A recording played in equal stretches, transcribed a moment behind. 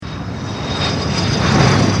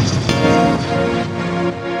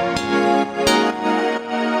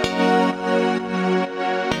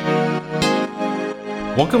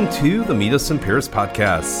Welcome to the Meet Us in Paris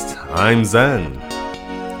podcast. I'm Zen.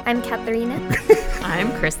 I'm Katharina.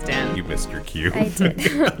 I'm Kristen. You missed your cue. I did.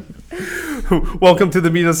 Welcome to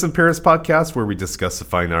the Meet Us in Paris podcast, where we discuss the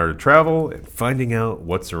fine art of travel and finding out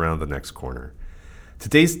what's around the next corner.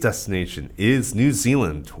 Today's destination is New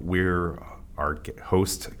Zealand, where our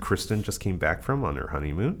host Kristen just came back from on her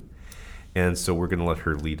honeymoon. And so we're going to let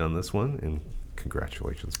her lead on this one. And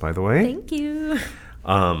congratulations, by the way. Thank you.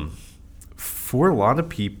 For a lot of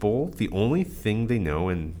people, the only thing they know,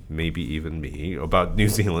 and maybe even me, about New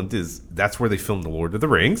Zealand is that's where they filmed The Lord of the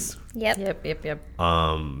Rings. Yep.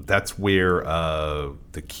 That's where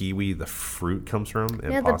the kiwi, the fruit, comes from.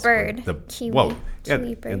 And No, the bird. The Kiwi. Well,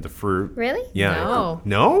 Kiwi bird. and the fruit. Really? Yeah. No.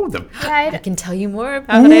 No? I can tell you more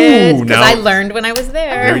about it because now- I learned when I was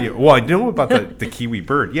there. Well, I know about the kiwi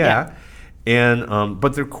bird, yeah. And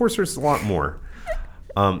but of course, there's a lot more.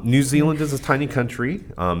 New Zealand is a tiny country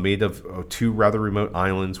made of two rather remote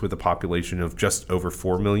islands with a population of just over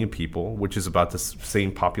 4 million people, which is about the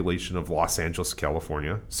same population of Los Angeles,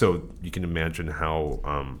 California. So you can imagine how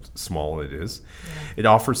small it is. Yeah. It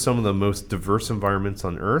offers some of the most diverse environments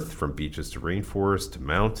on Earth, from beaches to rainforests to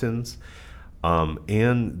mountains.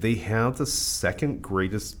 And they have the second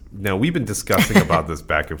greatest. Now, we've been discussing about this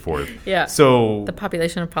back and forth. Yeah. So the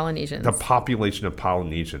population of Polynesians. The population of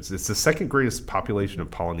Polynesians. It's the second greatest population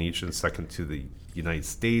of Polynesians, second to the United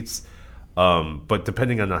States. But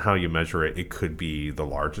depending on how you measure it, it could be the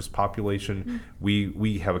largest population. Mm-hmm.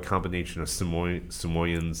 We have a combination of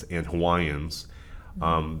Samoans and Hawaiians.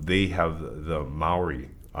 They have the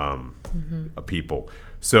Maori people.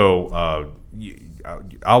 So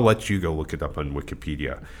I'll let you go look it up on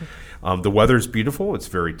Wikipedia. The weather is beautiful. It's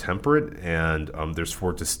very temperate, and there's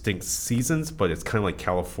 4 distinct seasons, but it's kind of like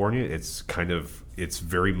California. It's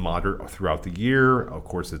very moderate throughout the year. Of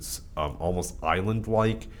course, it's almost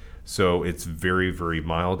island-like, so it's very, very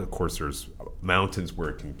mild. Of course, there's mountains where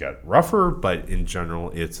it can get rougher, but in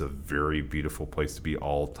general, it's a very beautiful place to be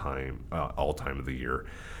all time of the year.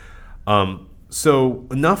 So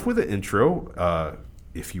enough with the intro.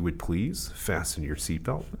 If you would please fasten your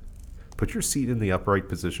seatbelt, put your seat in the upright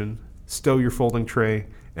position, stow your folding tray,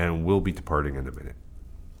 and we'll be departing in a minute.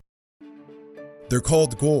 They're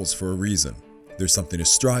called goals for a reason. There's something to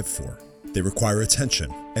strive for. They require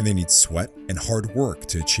attention, and they need sweat and hard work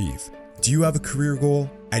to achieve. Do you have a career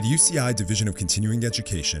goal? At UCI Division of Continuing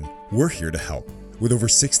Education, we're here to help. With over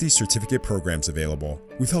 60 certificate programs available,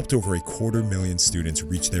 we've helped over 250,000 students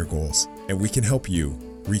reach their goals, and we can help you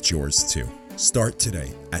reach yours too. Start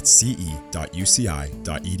today at ce.uci.edu.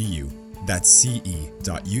 That's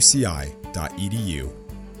ce.uci.edu.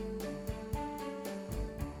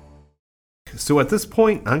 So at this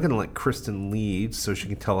point, I'm going to let Kristen lead so she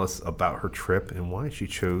can tell us about her trip and why she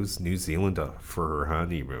chose New Zealand for her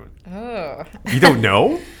honeymoon. Oh. You don't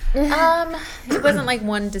know? It wasn't like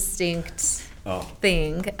one distinct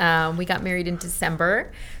thing. We got married in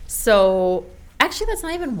December. So actually, that's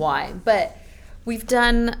not even why, but we've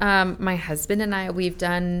done, my husband and I, we've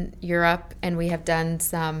done Europe, and we have done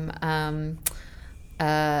some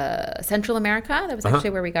Central America. That was actually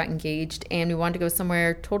where we got engaged, and we wanted to go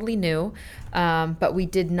somewhere totally new, but we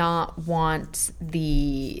did not want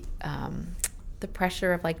the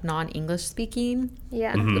pressure of like non-English speaking.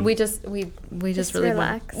 Yeah. Mm-hmm. We just really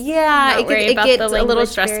relax. Yeah, Not worry it about gets the a little language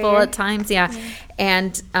stressful barrier. at times. Yeah.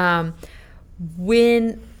 And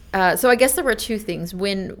so I guess there were two things.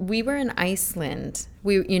 When we were in Iceland,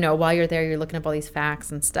 while you're there, you're looking up all these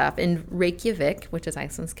facts and stuff. And Reykjavik, which is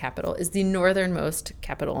Iceland's capital, is the northernmost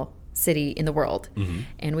capital city in the world. Mm-hmm.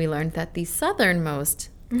 And we learned that the southernmost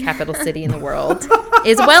capital city in the world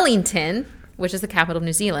is Wellington, which is the capital of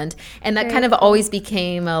New Zealand. And that kind of always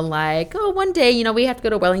became one day, we have to go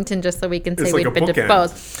to Wellington just so we can say we've been to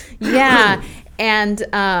both. Yeah. And so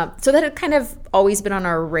that had kind of always been on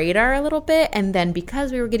our radar a little bit. And then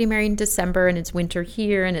because we were getting married in December and it's winter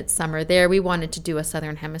here and it's summer there, we wanted to do a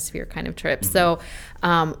Southern Hemisphere kind of trip. Mm-hmm. So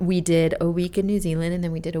we did a week in New Zealand, and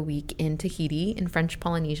then we did a week in Tahiti in French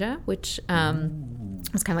Polynesia, which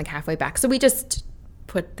was kind of like halfway back. So we just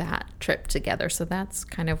put that trip together. So that's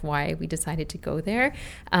kind of why we decided to go there.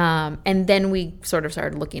 And then we sort of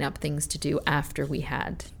started looking up things to do after we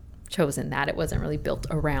had chosen that. It wasn't really built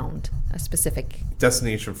around a specific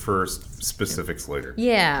Destination first, specifics later.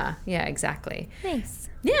 Yeah, exactly. Nice.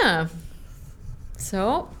 Yeah.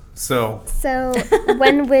 So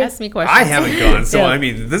when would ask me questions. I haven't gone, so Yeah. I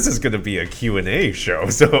mean, this is going to be a Q&A show.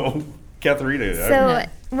 So, Katharina. So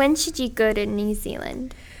when should you go to New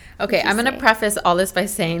Zealand? Okay, I'm going to preface all this by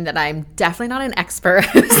saying that I'm definitely not an expert.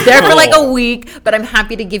 I was there for like a week, but I'm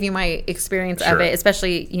happy to give you my experience of it,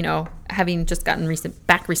 especially, having just gotten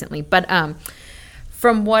back recently. But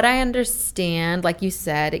From what I understand, like you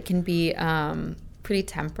said, it can be pretty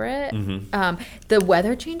temperate. The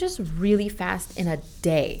weather changes really fast in a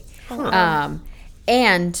day.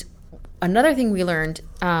 And another thing we learned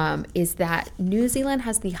is that New Zealand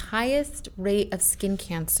has the highest rate of skin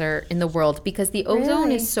cancer in the world because the ozone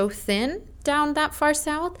Really? is so thin down that far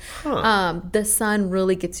south. The sun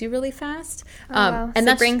really gets you really fast. Wow. And So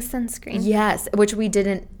that's bring sunscreen. Yes, which we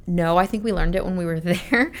didn't know. I think we learned it when we were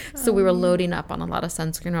there. So we were loading up on a lot of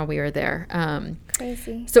sunscreen while we were there.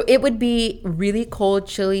 Crazy. So it would be really cold,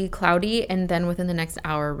 chilly, cloudy, and then within the next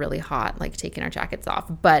hour, really hot, like taking our jackets off.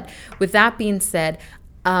 But with that being said,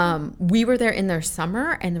 we were there in their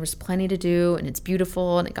summer and there was plenty to do and it's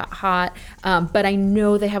beautiful and it got hot. But I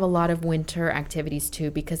know they have a lot of winter activities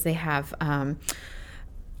too because they have,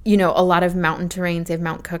 a lot of mountain terrains. They have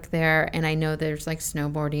Mount Cook there. And I know there's like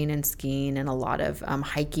snowboarding and skiing and a lot of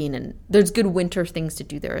hiking. And there's good winter things to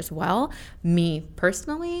do there as well. Me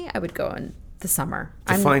personally, I would go in the summer.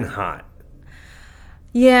 Define hot.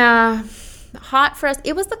 Yeah. Hot for us.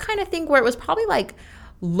 It was the kind of thing where it was probably like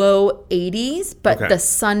low 80s, but Okay. the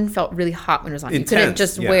sun felt really hot when it was on. You couldn't Intense,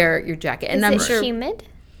 just yeah. wear your jacket. And Is I'm it sure humid?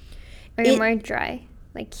 Or It- more dry?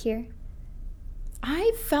 Like here?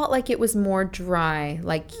 I felt like it was more dry,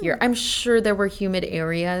 like here. I'm sure there were humid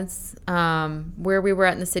areas where we were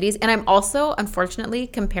at in the cities. And I'm also, unfortunately,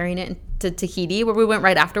 comparing it to Tahiti, where we went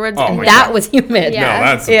right afterwards, Oh and my that God. was humid. Yeah.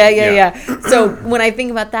 No, that's Yeah. So when I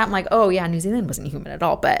think about that, I'm like, oh, yeah, New Zealand wasn't humid at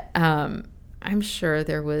all. But I'm sure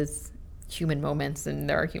there was humid moments and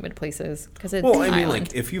there are humid places because it's Well, I an mean, island.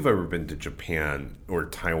 like if you've ever been to Japan or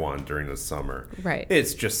Taiwan during the summer, Right.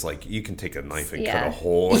 It's just like you can take a knife and cut Yeah. a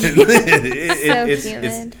hole. humid.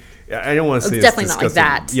 I don't want to say It's it's definitely not like disgusting.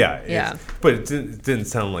 that. Yeah, Yeah. but it didn't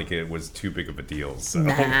sound like it was too big of a deal. So,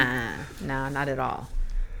 Nah, not at all.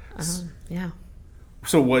 Yeah.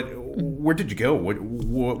 so where did you go?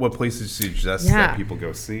 What places did you suggest Yeah. that people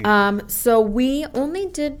go see? So we only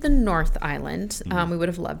did the North Island. We would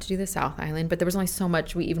have loved to do the South Island, but there was only so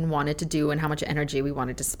much we even wanted to do and how much energy we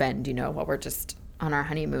wanted to spend, while we're just on our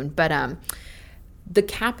honeymoon. But the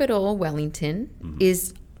capital, Wellington,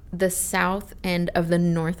 is the south end of the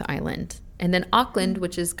North Island. And then Auckland,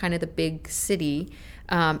 which is kind of the big city,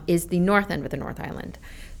 is the north end of the North Island.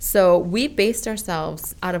 So we based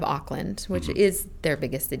ourselves out of Auckland, which is their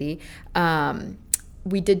biggest city.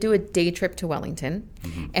 We did do a day trip to Wellington,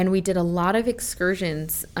 and we did a lot of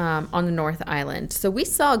excursions on the North Island. So we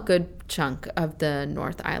saw a good chunk of the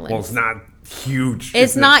North Island. Well, it's not huge.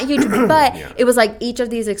 It's not huge, but Yeah. it was like each of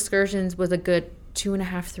these excursions was a good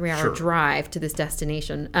 2.5, 3 hour Sure. drive to this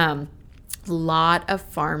destination. Lot of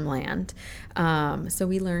farmland. So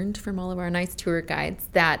we learned from all of our nice tour guides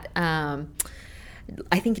that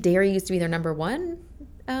I think dairy used to be their number one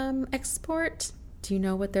export. Do you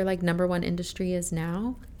know what their number one industry is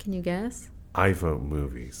now? Can you guess? I vote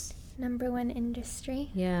movies. Number one industry.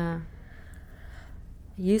 Yeah.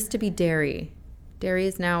 It used to be dairy. Dairy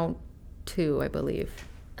is now 2, I believe.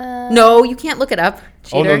 No, you can't look it up.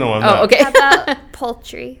 Oh, Cheater. no, I'm not. Okay. How about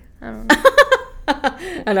poultry? I don't know.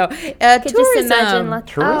 I know. Could just imagine.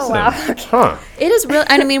 Tourism. Oh, wow. Okay. Huh. It is real.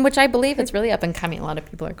 I mean, which I believe it's really up and coming. A lot of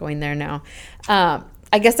people are going there now.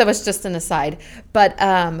 I guess that was just an aside.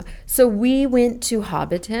 But so we went to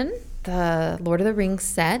Hobbiton, the Lord of the Rings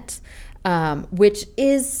set, which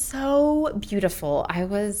is so beautiful. I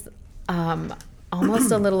was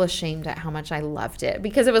almost a little ashamed at how much I loved it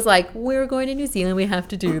because it was like, we're going to New Zealand, we have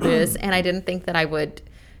to do this. And I didn't think that I would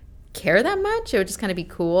care that much. It would just kind of be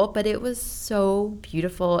cool. But it was so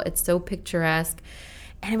beautiful. It's so picturesque.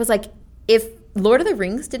 And it was like, if Lord of the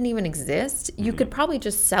Rings didn't even exist, you could probably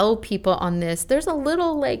just sell people on this. There's a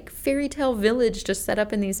little fairy tale village just set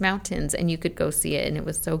up in these mountains and you could go see it. And it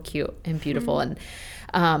was so cute and beautiful. And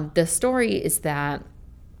the story is that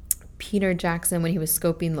Peter Jackson, when he was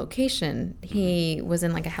scoping location, he was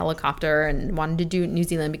in a helicopter and wanted to do New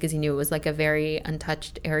Zealand because he knew it was a very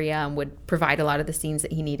untouched area and would provide a lot of the scenes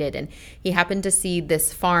that he needed. And he happened to see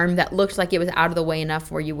this farm that looked like it was out of the way enough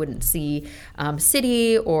where you wouldn't see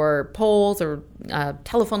city or poles or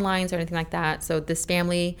telephone lines or anything like that. So this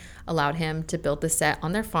family allowed him to build the set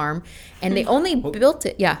on their farm, and they only built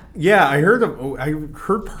it. Yeah. Yeah, I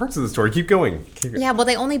heard parts of the story. Keep going. Yeah, well,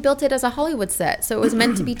 they only built it as a Hollywood set, so it was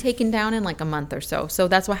meant to be taken down in a month or so. So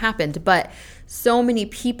that's what happened. But so many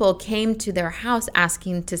people came to their house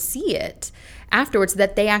asking to see it afterwards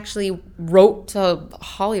that they actually wrote to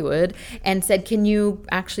Hollywood and said, can you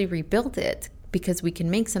actually rebuild it? Because we can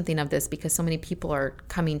make something of this because so many people are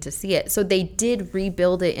coming to see it. So they did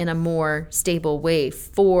rebuild it in a more stable way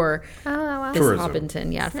for wow. this Tourism.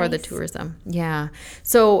 Hobbiton. Yeah, That's for the nice. tourism. Yeah.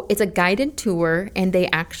 So it's a guided tour, and they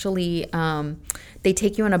actually they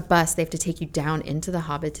take you on a bus. They have to take you down into the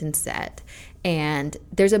Hobbiton set. And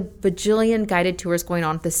there's a bajillion guided tours going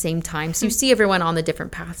on at the same time. So you see everyone on the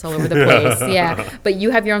different paths all over the place. Yeah. But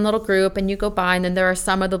you have your own little group and you go by. And then there are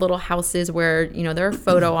some of the little houses where, there are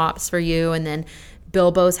photo ops for you. And then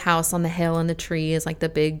Bilbo's house on the hill and the tree is like the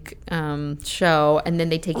big show. And then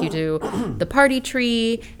they take you to the party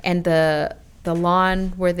tree and the lawn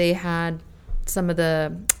where they had some of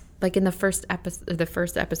the, like in the first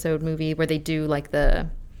episode movie where they do like the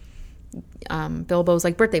Bilbo's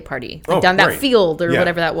like birthday party down that field or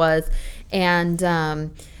whatever that was. And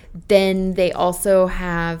then they also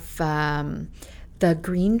have the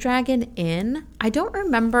Green Dragon Inn. I don't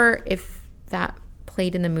remember if that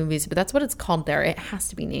played in the movies, but that's what it's called there. It has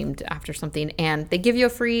to be named after something. And they give you a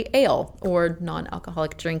free ale or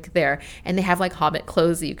non-alcoholic drink there. And they have like Hobbit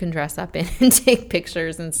clothes that you can dress up in and take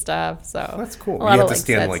pictures and stuff. So that's cool. You have to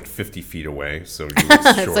stand like 50 feet away, so you look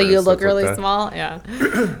short so you look really small.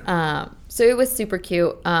 Yeah. So it was super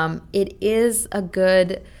cute. It is a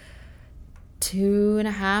good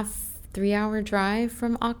 2.5, 3 hour drive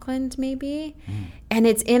from Auckland, maybe. And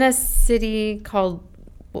it's in a city called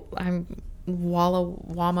Walla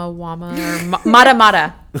Wama or Mata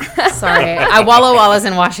Mata. Sorry, Walla Walla's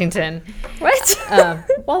in Washington. What?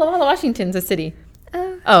 Walla Walla, Washington's a city.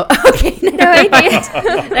 Oh, okay. No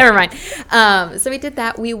idea. Never mind. So we did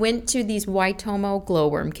that. We went to these Waitomo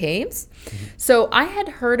glowworm caves. So I had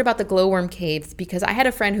heard about the glowworm caves because I had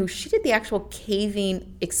a friend she did the actual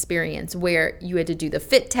caving experience where you had to do the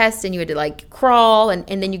fit test and you had to like crawl and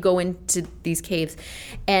then you go into these caves.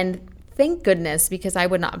 And thank goodness, because I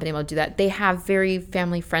would not have been able to do that. They have very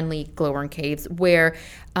family-friendly glowworm caves where,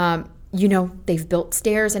 they've built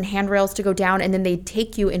stairs and handrails to go down, and then they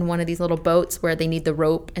take you in one of these little boats where they need the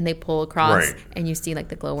rope and they pull across, and you see like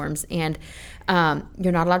the glowworms. And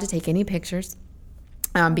you're not allowed to take any pictures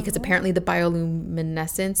because apparently the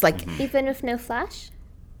bioluminescence, even with no flash.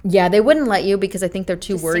 Yeah, they wouldn't let you because I think they're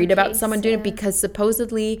too Just worried in about case, someone doing it because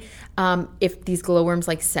supposedly if these glowworms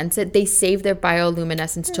sense it, they save their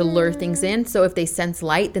bioluminescence to lure things in. So if they sense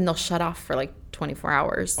light, then they'll shut off for 24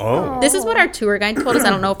 hours. Oh. This is what our tour guide told us. I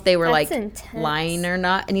don't know if they were That's intense. lying or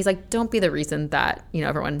not. And he's like, don't be the reason that,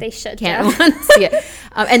 everyone They shut can't down. see it.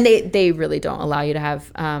 And they really don't allow you to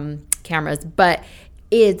have cameras. But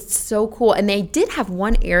it's so cool. And they did have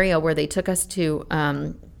one area where they took us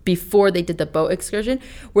to before they did the boat excursion,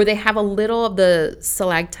 where they have a little of the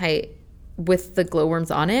stalactite with the glowworms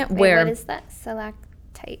on it. Wait, what is that?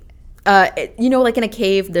 Stalactite. Like in a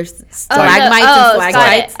cave, there's stalagmites and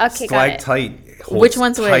stalactites. Got it. Okay, Stalactite holds Which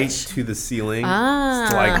one's tight which? to the ceiling. Ah.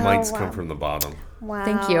 Stalagmites Oh, wow. come from the bottom. Wow.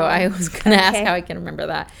 Thank you. I was going to ask Okay. how I can remember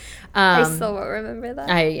that. I still won't remember that.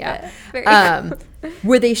 Yeah. but very cool.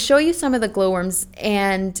 Where they show you some of the glowworms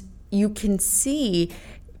and you can see,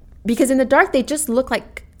 because in the dark they just look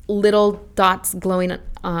like little dots glowing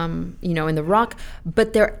in the rock,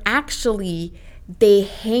 but they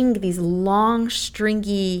hang these long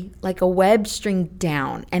stringy, like a web string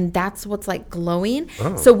down, and that's what's glowing.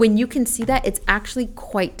 Oh. So when you can see that, it's actually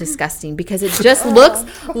quite disgusting because it just looks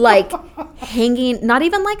like hanging, not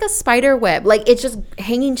even like a spider web, it's just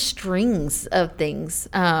hanging strings of things.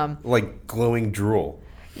 Like glowing drool.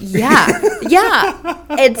 Yeah.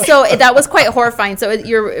 And so that was quite horrifying. So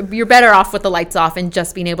you're better off with the lights off and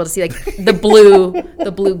just being able to see the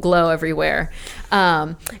blue glow everywhere.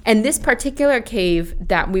 And this particular cave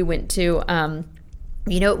that we went to,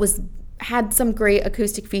 it had some great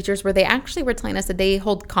acoustic features where they actually were telling us that they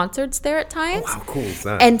hold concerts there at times. Oh, how cool is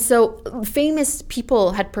that? And so famous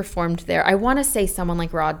people had performed there. I want to say someone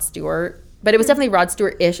like Rod Stewart, but it was definitely Rod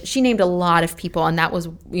Stewart-ish. She named a lot of people, and that was,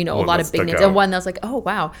 a lot of big names. And one that was oh,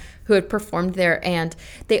 wow, who had performed there. And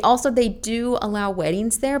they do allow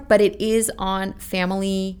weddings there, but it is on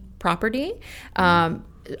family property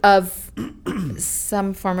of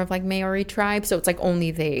some form of Maori tribe. So it's only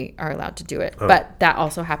they are allowed to do it. Oh. But that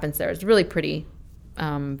also happens there. It's really pretty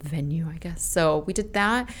venue, I guess. So we did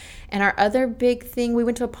that. And our other big thing, we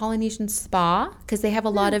went to a Polynesian spa because they have a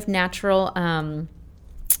lot of natural...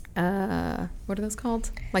 what are those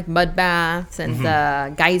called? Mud baths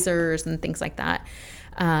and geysers and things like that.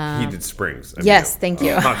 Heated springs. Thank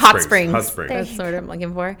you. Hot springs. Hot springs. That's what I'm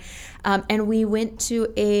looking for. And we went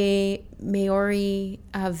to a Maori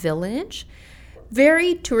village.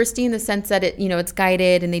 Very touristy in the sense that it's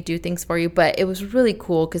guided and they do things for you, but it was really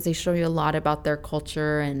cool because they show you a lot about their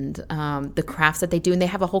culture and the crafts that they do. And they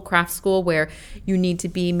have a whole craft school where you need to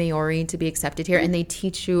be Maori to be accepted here, and they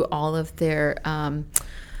teach you all of their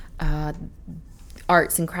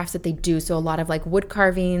arts and crafts that they do. So a lot of wood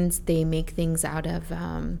carvings. They make things out of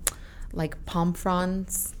palm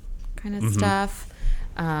fronds kind of stuff.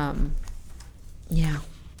 Yeah.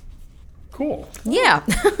 Cool. Yeah.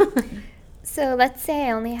 So let's say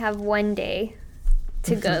I only have one day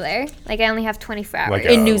to go there. Like I only have 24 hours. Like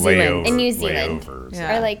In New Zealand. In New Zealand. layovers.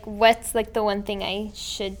 Yeah. Or like what's like the one thing I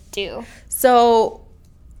should do? So,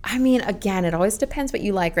 I mean, again, it always depends what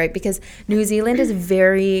you like, right? Because New Zealand is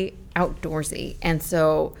very outdoorsy. And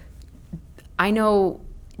so I know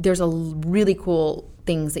there's a really cool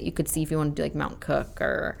things that you could see if you want to do like Mount Cook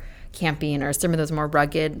or camping or some of those more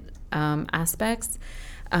rugged aspects.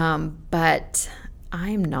 But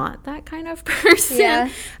I'm not that kind of person. Yeah.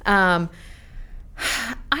 I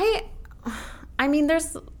mean,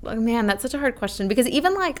 man, that's such a hard question because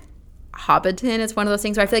even like Hobbiton is one of those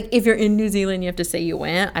things where I feel like if you're in New Zealand, you have to say you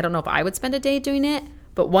went. I don't know if I would spend a day doing it,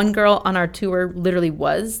 but one girl on our tour literally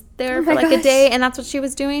was there for like a day, and that's what she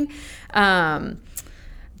was doing.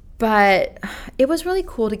 But it was really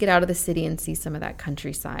cool to get out of the city and see some of that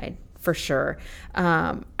countryside for sure.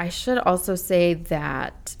 I should also say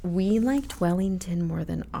that we liked Wellington more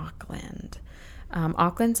than Auckland.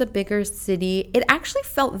 Auckland's a bigger city. It actually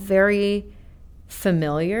felt very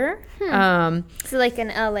familiar. So like an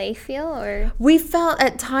LA feel or? We felt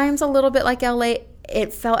at times a little bit like LA.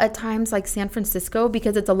 It felt at times like San Francisco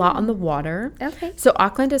because it's a lot on the water. Okay. So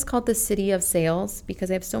Auckland is called the city of sails because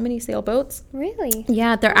they have so many sailboats. Really?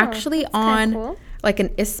 Yeah, they're actually kinda on cool. like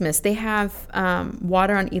an isthmus. They have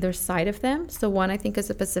water on either side of them. So one I think is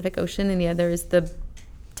the Pacific Ocean and the other is the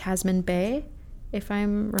Tasman Bay, if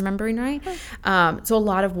I'm remembering right. So a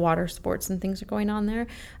lot of water sports and things are going on there.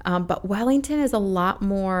 But Wellington is a lot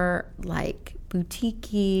more like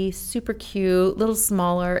boutique-y, super cute, little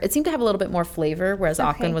smaller. It seemed to have a little bit more flavor, whereas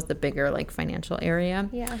Auckland was the bigger like financial area.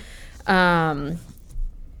 Yeah.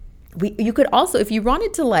 You could also, if you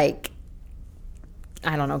wanted to like,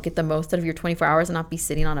 I don't know, get the most out of your 24 hours and not be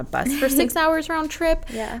sitting on a bus for 6 hours round trip.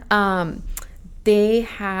 Yeah.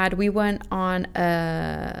 We went on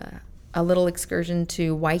a little excursion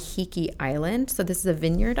to Waiheke Island. So this is a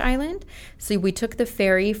vineyard island. So we took the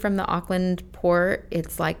ferry from the Auckland port.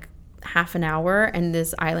 It's like half an hour, and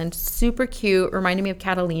this island, super cute, reminded me of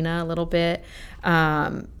Catalina a little bit.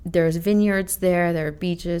 There's vineyards there are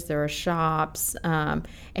beaches, there are shops, and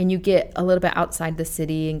you get a little bit outside the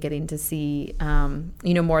city and getting to see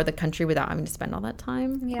more of the country without having to spend all that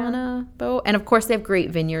time on a boat. And of course they have great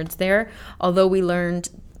vineyards there, although we learned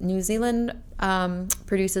New Zealand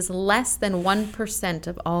produces less than 1%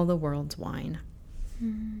 of all the world's wine.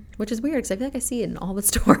 Which is weird because I feel like I see it in all the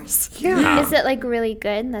stores. Yeah. Is it like really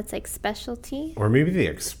good? That's like specialty? Or maybe they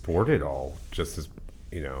export it all just as,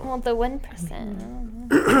 Well, the 1%.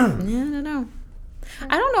 Yeah, I don't know.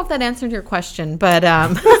 I don't know if that answered your question, but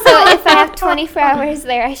So if I have 24 hours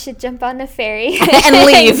there, I should jump on the ferry and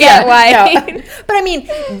leave. Get wine. No. But I mean,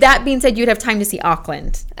 that being said, you'd have time to see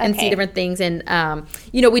Auckland and see different things. And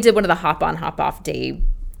we did one of the hop-on, hop-off day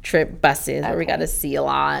trip buses where we got to see a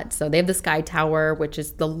lot. So they have the Sky Tower, which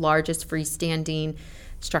is the largest freestanding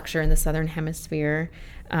structure in the Southern Hemisphere.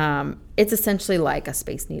 It's essentially like a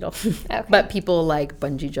Space Needle, but people like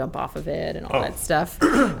bungee jump off of it and all that stuff.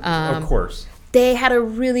 of course. They had a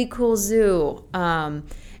really cool zoo. And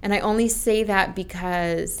I only say that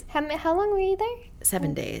because... How long were you there?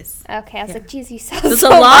 7 days. Okay, I was like, geez, you saw That's so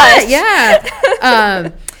a lot, much. yeah.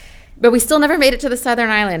 But we still never made it to the Southern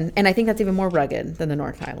Island, and I think that's even more rugged than the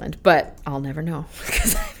North Island. But I'll never know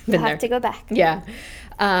because I've been You'll there. have to go back. Yeah.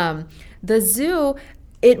 The zoo,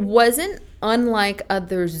 it wasn't unlike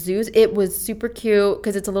other zoos. It was super cute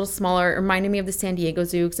because it's a little smaller. It reminded me of the San Diego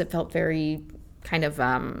Zoo because it felt very kind of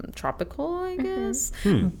tropical, I guess,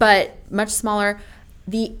 but much smaller.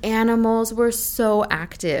 The animals were so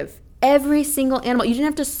active. Every single animal, you didn't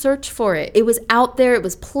have to search for it. It was out there. It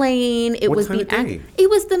was playing. It What was time of day? It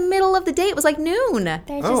was the middle of the day. It was like noon. They're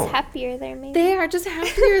just happier there, maybe. They are just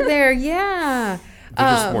happier there. Yeah. They're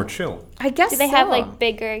just more chill. I guess Do they have like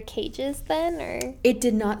bigger cages then, or? It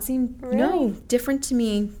did not seem different to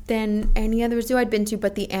me than any other zoo I'd been to,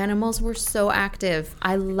 but the animals were so active.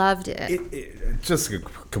 I loved it. Just a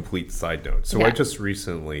complete side note. So I just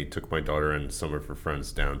recently took my daughter and some of her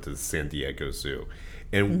friends down to the San Diego Zoo.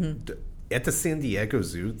 And at the San Diego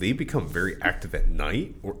Zoo, they become very active at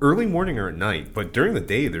night, or early morning or at night. But during the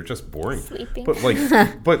day, they're just boring. Sleeping. But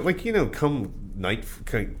come night,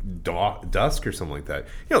 dusk or something like that,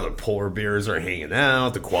 the polar bears are hanging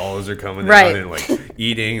out, the koalas are coming out and like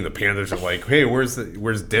eating, the pandas are like, hey, where's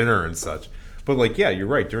dinner and such. But you're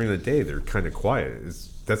right. During the day, they're kind of quiet.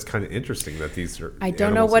 that's kind of interesting that these are. I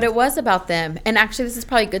don't know what it was about them. And actually, this is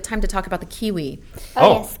probably a good time to talk about the kiwi.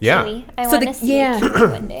 Oh, yes, yeah. kiwi. I So want the- to see yeah. a kiwi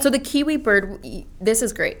one day. So the kiwi bird, this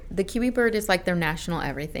is great. The kiwi bird is like their national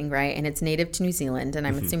everything, right? And it's native to New Zealand, and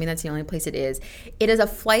I'm assuming that's the only place it is. It is a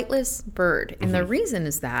flightless bird, and the reason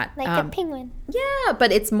is that like a penguin. yeah,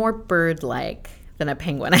 but it's more bird-like than a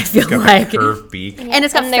penguin. I feel Got like. that curved beak. And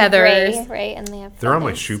it's got they're feathers. gray, right? And they have They're on my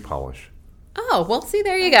feathers. shoe polish. Oh, well, see,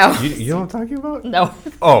 there you go. You know what I'm talking about? No.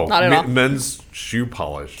 Oh, Not at all. men's shoe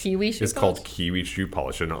polish. Kiwi shoe It's called Kiwi shoe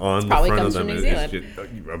polish, and on the probably front of comes from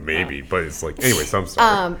them, New maybe, but it's like, anyways, I'm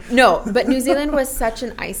sorry. No, but New Zealand was such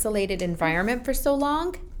an isolated environment for so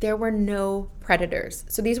long. There were no predators.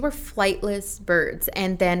 So these were flightless birds.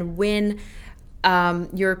 And then when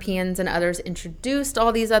Europeans and others introduced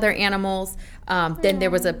all these other animals, then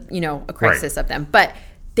there was a crisis of them. But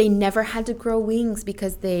they never had to grow wings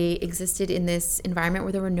because they existed in this environment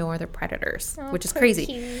where there were no other predators, which is poor crazy.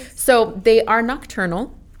 kiwis. So they are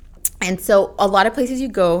nocturnal. And so a lot of places you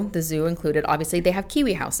go, the zoo included, obviously, they have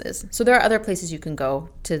kiwi houses. So there are other places you can go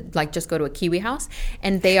to, like, just go to a kiwi house,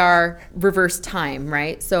 and they are reverse time,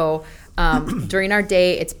 right? So during our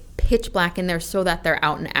day, it's pitch black in there so that they're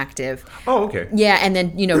out and active. Oh, okay. Yeah, and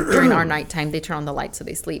then, during our nighttime, they turn on the lights so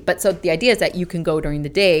they sleep. But so the idea is that you can go during the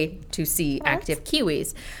day to see active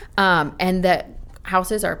kiwis. And the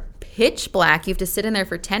houses are pitch black. You have to sit in there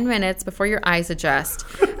for 10 minutes before your eyes adjust.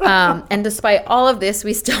 And despite all of this,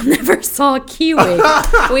 we still never saw a kiwi.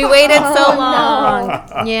 We waited so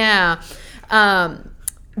long. Yeah.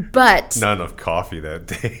 But Not enough coffee that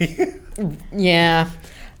day. yeah.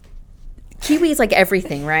 Kiwi is like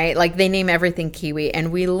everything, right? Like they name everything kiwi,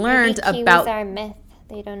 and we learned Maybe about. kiwis are a myth.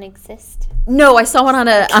 They don't exist. No, I saw one on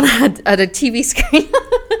a TV screen,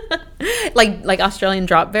 like Australian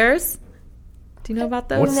drop bears. Do you know about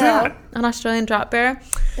those? What's that? An Australian drop bear?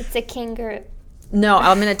 It's a kangaroo. No,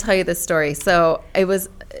 I'm going to tell you this story. So it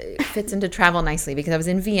fits into travel nicely because I was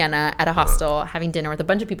in Vienna at a hostel having dinner with a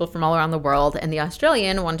bunch of people from all around the world, and the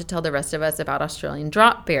Australian wanted to tell the rest of us about Australian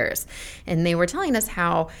drop bears. And they were telling us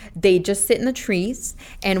how they just sit in the trees,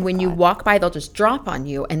 and when you walk by, they'll just drop on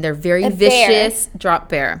you, and they're very vicious. Drop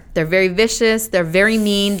bear. They're very vicious. They're very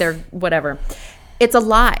mean. They're whatever. It's a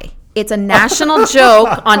lie. It's a national joke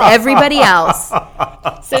on everybody else.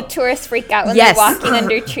 So tourists freak out when Yes. they're walking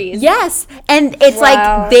under trees. Yes, and it's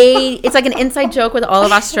Wow. it's like an inside joke with all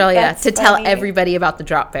of Australia That's to tell funny. everybody about the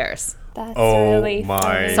drop bears. That's Oh really my.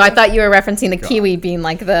 funny. So I thought you were referencing the kiwi being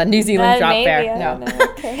like the New Zealand drop maybe, bear. I No. don't know.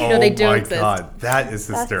 Okay. No, they do my exist. God, that is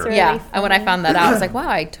hysterical. really Yeah, and when I found that out, I was like, wow,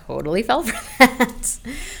 I totally fell for that.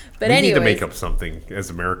 But We need anyway, to make up something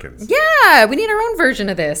as Americans. yeah, we need our own version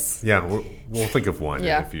of this. Yeah, we'll think of one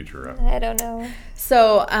Yeah. in the future. I don't know.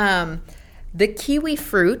 So the kiwi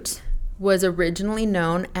fruit was originally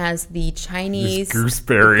known as the Chinese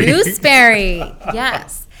Gooseberry. Gooseberry,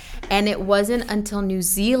 yes. And it wasn't until New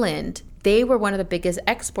Zealand, they were one of the biggest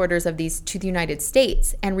exporters of these to the United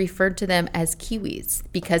States and referred to them as kiwis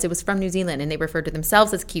because it was from New Zealand and they referred to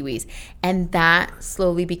themselves as kiwis. And that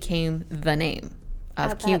slowly became the name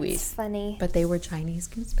of That's kiwis. funny. But they were Chinese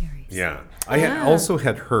gooseberries. Yeah, I had also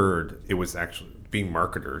had heard it was actually being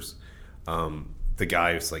marketers. The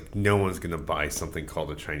guy was like, no one's going to buy something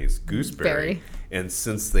called a Chinese gooseberry. Berry. And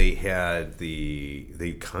since they had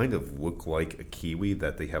they kind of look like a kiwi,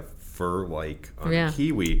 that they have fur like on Yeah. a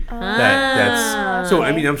kiwi. That's so.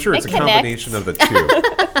 I mean, I'm sure it's It a combination of the two.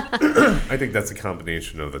 I think that's a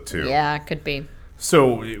combination of the two. Yeah, it could be.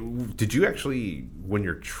 So, did you actually, when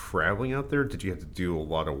you're traveling out there, did you have to do a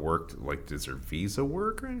lot of work? Like, is there visa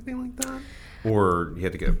work or anything like that? Or you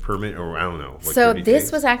had to get a permit, or I don't know. Like So 30 this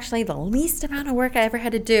days? was actually the least amount of work I ever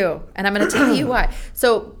had to do. And I'm going to tell you why.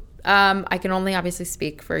 So I can only obviously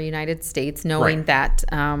speak for United States, knowing Right.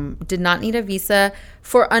 that did not need a visa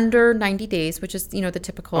for under 90 days, which is, the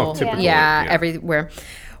typical. Oh, typical, yeah, yeah. everywhere.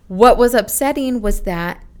 What was upsetting was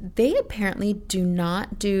that they apparently do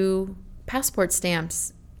not do passport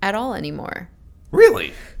stamps at all anymore.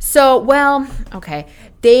 Really? So, well, okay.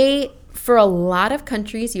 For a lot of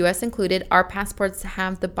countries, U.S. included, our passports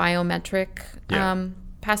have the biometric Yeah.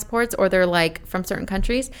 passports, or they're like from certain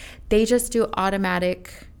countries. They just do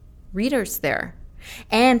automatic readers there.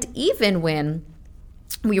 And even when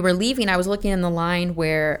we were leaving, I was looking in the line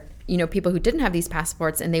where, people who didn't have these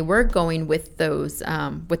passports and they were going with those,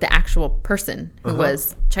 with the actual person who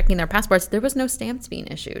was checking their passports, there was no stamps being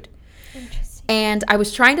issued. Interesting. And I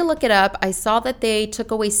was trying to look it up. I saw that they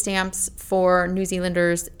took away stamps for New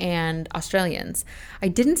Zealanders and Australians. I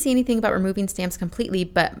didn't see anything about removing stamps completely,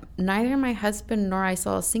 but neither my husband nor I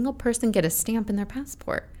saw a single person get a stamp in their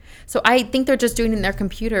passport. So I think they're just doing it in their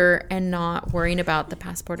computer and not worrying about the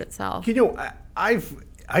passport itself. I've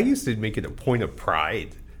I used to make it a point of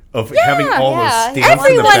pride of having all yeah. those stamps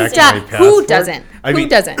in the Everyone back of my does. passport. Who doesn't? Who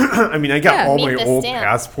doesn't? I mean, I got Yeah. all Meet my the old stamp.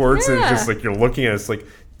 passports, and it's Yeah. just like you're looking at it, it's like,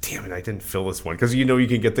 damn it, I didn't fill this one because you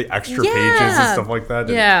can get the extra pages and Yeah. stuff like that. And,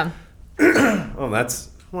 Yeah.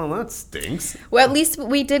 Oh, that stinks. Well, at least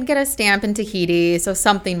we did get a stamp in Tahiti, so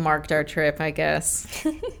something marked our trip, I guess.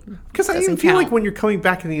 Because I even Doesn't feel like count. when you're coming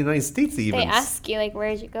back in the United States, they They ask you, like,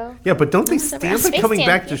 where'd you go? Yeah, but don't they stamp it They coming stamp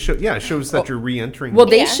back you. to show? Yeah, it shows that you're re-entering. Well,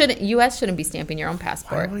 they Yeah. shouldn't. U.S. shouldn't be stamping your own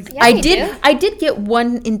passport. Why? Yeah, I they did. do. I did get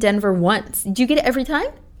one in Denver once. Did you get it every time?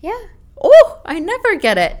 Yeah. Oh, I never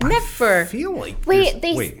get it. Never. I feel like Wait,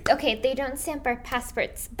 there's- okay, they don't stamp our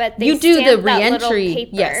passports, but they You do the stamp that little re-entry,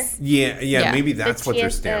 paper. yes. Yeah, Yeah. maybe that's what they're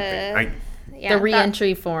TS, stamping. Yeah, The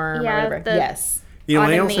re-entry form yeah, or whatever. the- Yes. I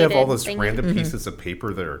also have all automated those thingy. random pieces of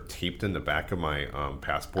paper that are taped in the back of my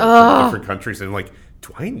passport from different countries, and I'm like,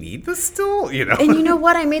 do I need this still? And you know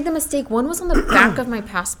what? I made the mistake. One was on the back of my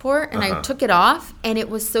passport, and Uh-huh. I took it off, and it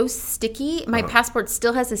was so sticky. My passport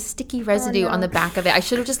still has a sticky residue on the back of it. I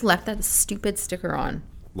should have just left that stupid sticker on.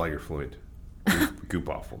 Lighter fluid, goop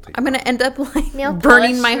off will take. I'm gonna end up like Nail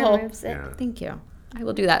burning polish my whole. removes it. Yeah. Thank you. I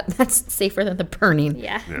will do that. That's safer than the burning.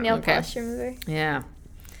 Yeah, Yeah. nail Okay. polish remover. Yeah.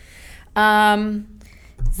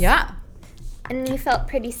 Yeah. And you felt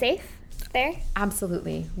pretty safe there?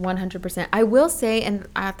 Absolutely, 100%. I will say, and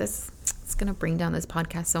this it's going to bring down this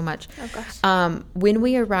podcast so much. Oh, gosh. When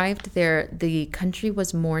we arrived there, the country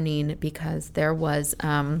was mourning because there was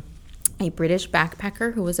a British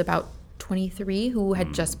backpacker who was about 23 who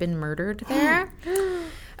had just been murdered there.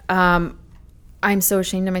 I'm so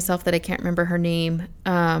ashamed of myself that I can't remember her name,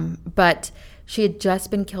 but she had just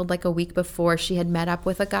been killed like a week before. She had met up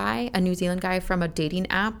with a guy, a New Zealand guy from a dating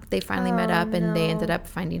app. They finally met up, and they ended up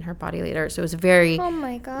finding her body later. So it was very, Oh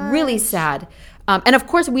my god. really sad. And of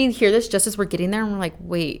course, we hear this just as we're getting there, and we're like,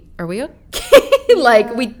 "Wait, are we okay?"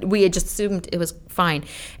 Like we had just assumed it was fine,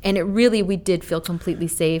 and we did feel completely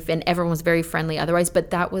safe, and everyone was very friendly. Otherwise,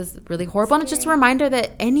 but that was really horrible. And it's just a reminder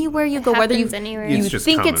that anywhere you go, whether you happens anywhere. you It's just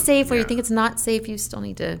think common, it's safe or you yeah. think it's not safe, you still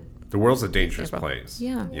need to. The world's a dangerous place.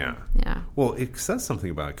 Yeah. Yeah. Yeah. Well, it says something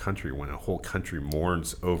about a country when a whole country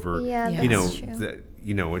mourns over. Yeah, Yeah. You know, that's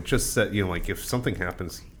true. it just said, like if something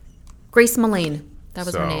happens. Grace Mullane. That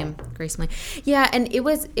was her So- name, Grace Mullane. Yeah, and it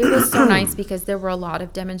was so nice because there were a lot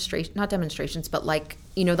of not demonstrations, but like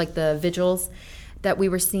the vigils that we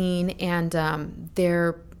were seeing, and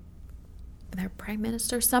their prime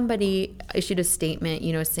minister, somebody issued a statement,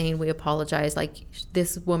 saying we apologize. Like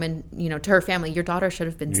this woman, to her family, your daughter should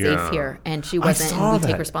have been safe Yeah. here, and she I wasn't. saw And we that.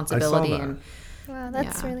 take I responsibility. saw that. And Wow,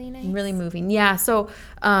 that's yeah, really nice. really moving. Yeah. So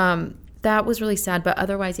that was really sad, but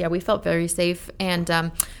otherwise, yeah, we felt very safe.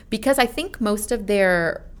 And because I think most of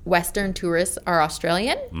their Western tourists are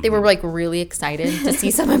Australian, they were like really excited to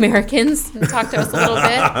see some Americans and talk to us a little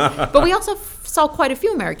bit. But we also saw quite a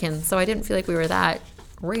few Americans, so I didn't feel like we were that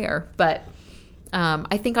rare. But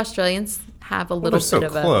I think Australians have a little they're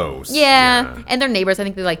bit so of close. a yeah, Yeah. and their neighbors. I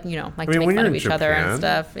think they like to make when fun you're of in each other and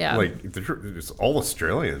Japan, stuff. Yeah, Like it's all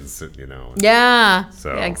Australians, yeah,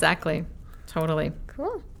 So- yeah, exactly, totally.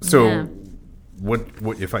 Cool. So, Yeah. what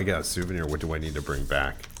if I got a souvenir? What do I need to bring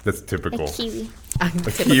back? That's typical. A kiwi.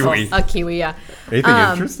 kiwi. A kiwi, yeah. Anything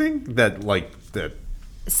interesting that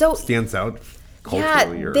So stands out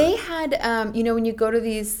culturally? yeah, or? they had when you go to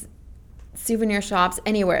these souvenir shops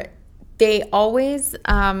anywhere, they always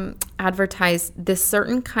advertise this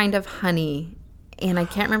certain kind of honey, and I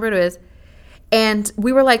can't remember what it is. And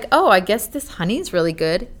we were like, oh, I guess this honey is really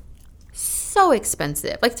good. So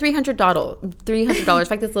expensive, like $300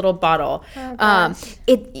 like this little bottle.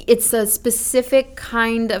 It's a specific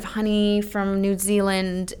kind of honey from New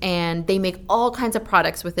Zealand, and they make all kinds of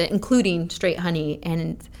products with it, including straight honey.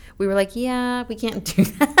 And we were like, yeah, we can't do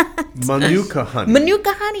that. Manuka honey.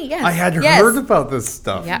 Manuka honey, yes. I had Yes. heard about this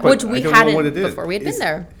stuff, Yeah, but which we I don't know hadn't what it is. before we had been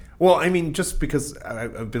there. Well, I mean, just because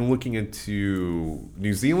I've been looking into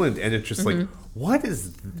New Zealand, and it's just like, what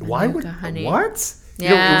is? Why would Mm-hmm. honey. what? It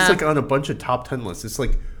Yeah. was like on a bunch of top 10 lists. It's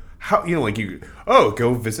like how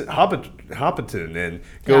go visit Hobbiton and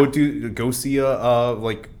go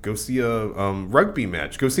see a rugby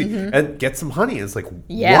match. Go see and get some honey. And it's like Mm-hmm.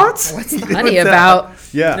 Yeah. what? What's the honey about?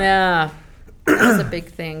 Yeah. Yeah. That's a big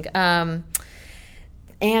thing. And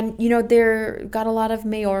they're got a lot of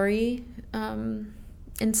Maori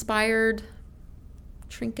inspired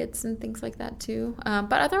trinkets and things like that too.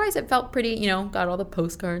 But otherwise it felt pretty, got all the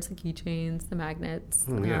postcards, the keychains, the magnets.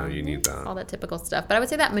 Yeah, you need that. All that typical stuff. But I would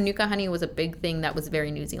say that Manuka honey was a big thing that was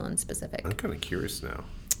very New Zealand specific. I'm kind of curious now.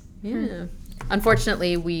 Yeah.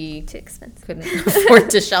 Unfortunately, we Too expensive. couldn't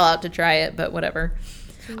afford to shell out to try it, but whatever.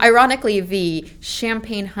 Ironically, the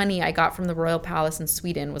champagne honey I got from the Royal Palace in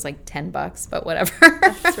Sweden was like $10, but whatever.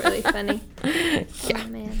 That's really funny. Yeah. Oh,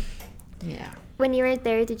 man. Yeah. When you were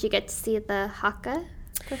there, did you get to see the Haka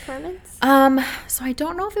performance? So I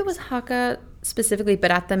don't know if it was Haka specifically,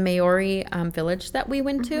 but at the Maori village that we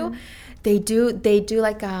went to, they do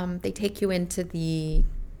like they take you into the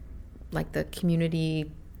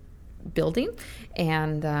community building,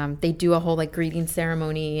 and they do a whole like greeting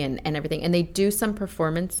ceremony and everything, and they do some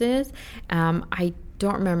performances. I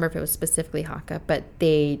don't remember if it was specifically Haka, but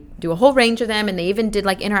they do a whole range of them, and they even did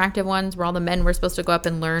like interactive ones where all the men were supposed to go up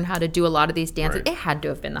and learn how to do a lot of these dances. Right. It had to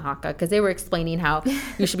have been the Haka, because they were explaining how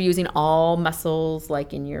you should be using all muscles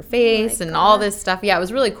like in your face and all this stuff. Yeah, it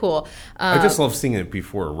was really cool. I just love seeing it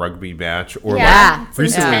before a rugby match or Yeah. like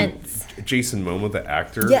recently intense. Jason Momoa, the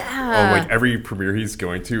actor. Yeah. Like every premiere he's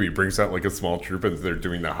going to, he brings out like a small troupe and they're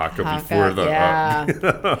doing the haka before the.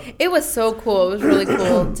 Yeah. It was so cool. It was really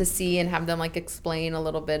cool to see and have them like explain a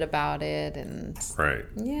little bit about it, and Right.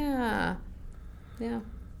 yeah. All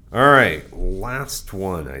right, last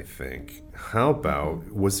one, I think. How about,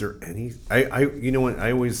 was there any? You know what?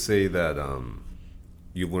 I always say that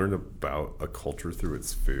you learn about a culture through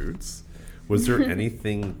its foods. Was there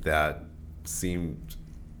anything that seemed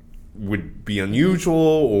would be unusual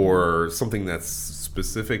or something that's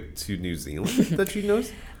specific to New Zealand that you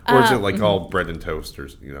noticed, or is it like all bread and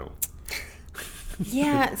toasters? You know.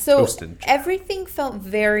 Yeah, so Toast and everything felt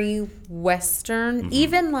very Western.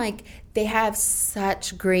 Even like they have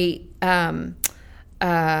such great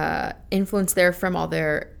influence there from all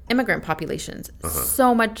their immigrant populations.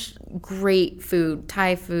 So much great food,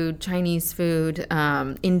 Thai food, Chinese food,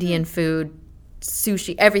 Indian food,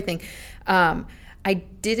 sushi, everything. I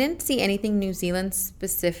didn't see anything New Zealand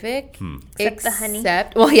specific, Except the honey.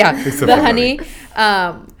 Well, yeah, Except the for honey,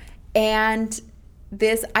 and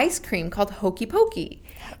this ice cream called Hokey Pokey.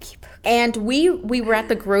 And we were at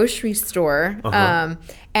the grocery store,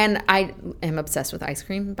 and I am obsessed with ice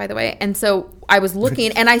cream, by the way. And so I was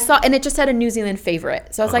looking, and I saw, and it just had a New Zealand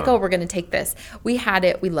favorite. So I was like, oh, we're going to take this. We had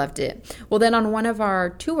it. We loved it. Well, then on one of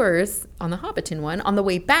our tours, on the Hobbiton one, on the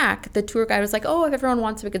way back, the tour guide was like, oh, if everyone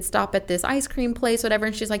wants, we could stop at this ice cream place, whatever.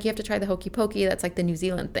 And she's like, you have to try the Hokey Pokey. That's like the New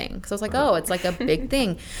Zealand thing. So I was like, oh, it's like a big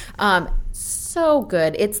thing. So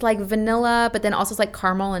good. It's like vanilla, but then also it's like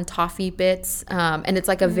caramel and toffee bits. And it's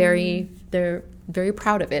like they're very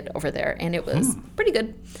proud of it over there. And it was pretty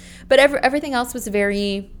good. But everything else was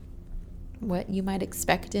very what you might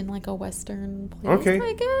expect in like a Western place, Okay.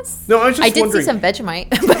 I guess. No, I was just I did wondering. see some Vegemite,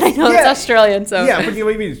 but I know it's Australian, so. Yeah, but you know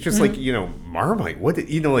what I mean? It's just like, Marmite. What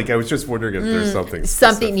did, like I was just wondering if there's something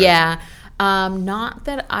Something, specific. yeah. Not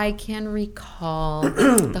that I can recall.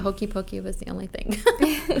 The Hokey Pokey was the only thing.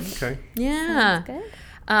 Okay. Yeah.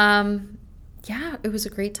 Good. Yeah, it was a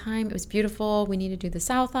great time. It was beautiful. We need to do the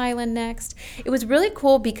South Island next. It was really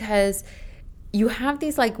cool because you have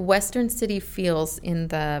these like Western city feels in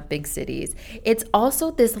the big cities. It's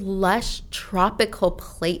also this lush tropical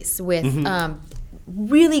place with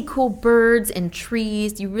really cool birds and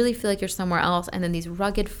trees. You really feel like you're somewhere else. And then these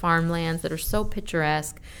rugged farmlands that are so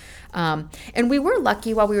picturesque. And we were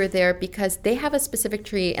lucky while we were there because they have a specific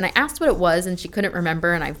tree, and I asked what it was and she couldn't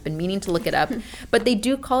remember, and I've been meaning to look it up, but they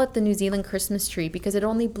do call it the New Zealand Christmas tree because it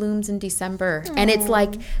only blooms in December. Aww. And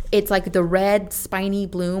it's like the red spiny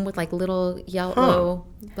bloom with like little yellow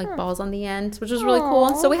like balls on the end, which was really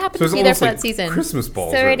cool. So we happened to be there for that season. Christmas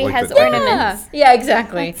balls. So it already like has the- ornaments. Yeah,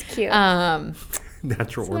 exactly. That's cute.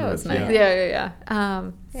 Natural That ornaments. was nice. Yeah.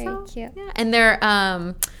 Yeah. Very cute. Yeah, and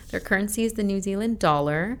their currency is the New Zealand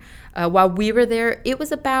dollar. While we were there, it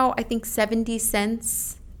was about, I think, 70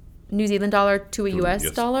 cents New Zealand dollar to a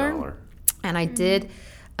US dollar. And I did,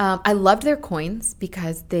 I loved their coins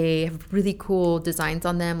because they have really cool designs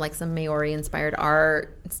on them, like some Maori inspired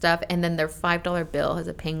art and stuff. And then their $5 bill has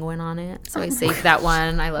a penguin on it. So I saved that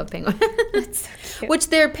one. I love penguins. That's so cute. Which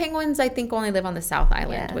their penguins, I think, only live on the South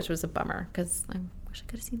Island, Yeah. which was a bummer because I wish I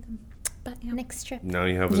could have seen them. But yeah. Next trip. Now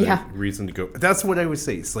you have a reason to go. That's what I would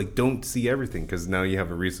say. It's like, don't see everything because now you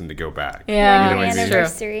have a reason to go back. Yeah. You know what I mean?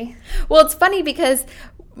 Anniversary. Well, it's funny because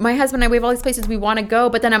my husband and I, we have all these places we want to go,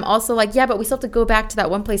 but then I'm also like, yeah, but we still have to go back to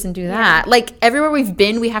that one place and do that. Like everywhere we've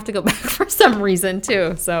been, we have to go back for some reason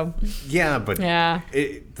too. So Yeah, but Yeah.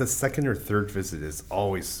 the second or third visit is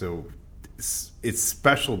always so. It's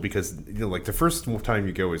special because like the first time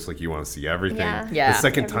you go, it's like you want to see everything. Yeah. The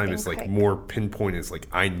second time Everything is like quick. more pinpoint. It's like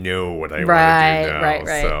I know what I want right, to do now.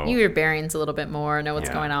 right. So. You your bearings a little bit more, know what's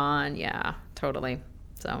Yeah. going on. Yeah, totally.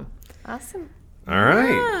 So Awesome. All right.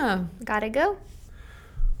 yeah. Gotta go.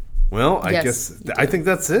 Well, I Yes, guess you I do. think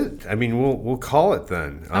that's it. I mean, we'll call it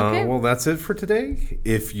then. Okay. Well, that's it for today.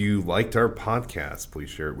 If you liked our podcast, please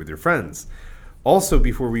share it with your friends. Also,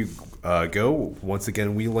 before we go, once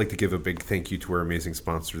again, we'd like to give a big thank you to our amazing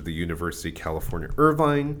sponsor, the University of California,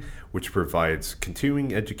 Irvine, which provides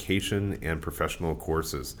continuing education and professional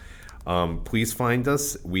courses. Please find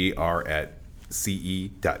us. We are at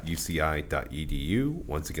ce.uci.edu.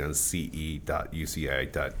 Once again,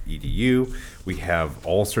 ce.uci.edu. We have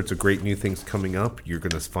all sorts of great new things coming up. You're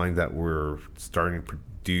going to find that we're starting to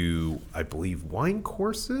do, I believe, wine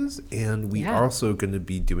courses, and we are also going to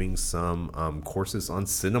be doing some courses on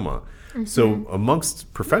cinema. So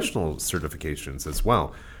amongst professional certifications as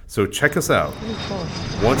well. So check us out.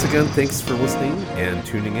 Once again, thanks for listening and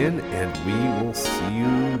tuning in, and we will see you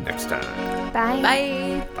next time. Bye.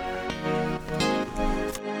 Bye. Bye.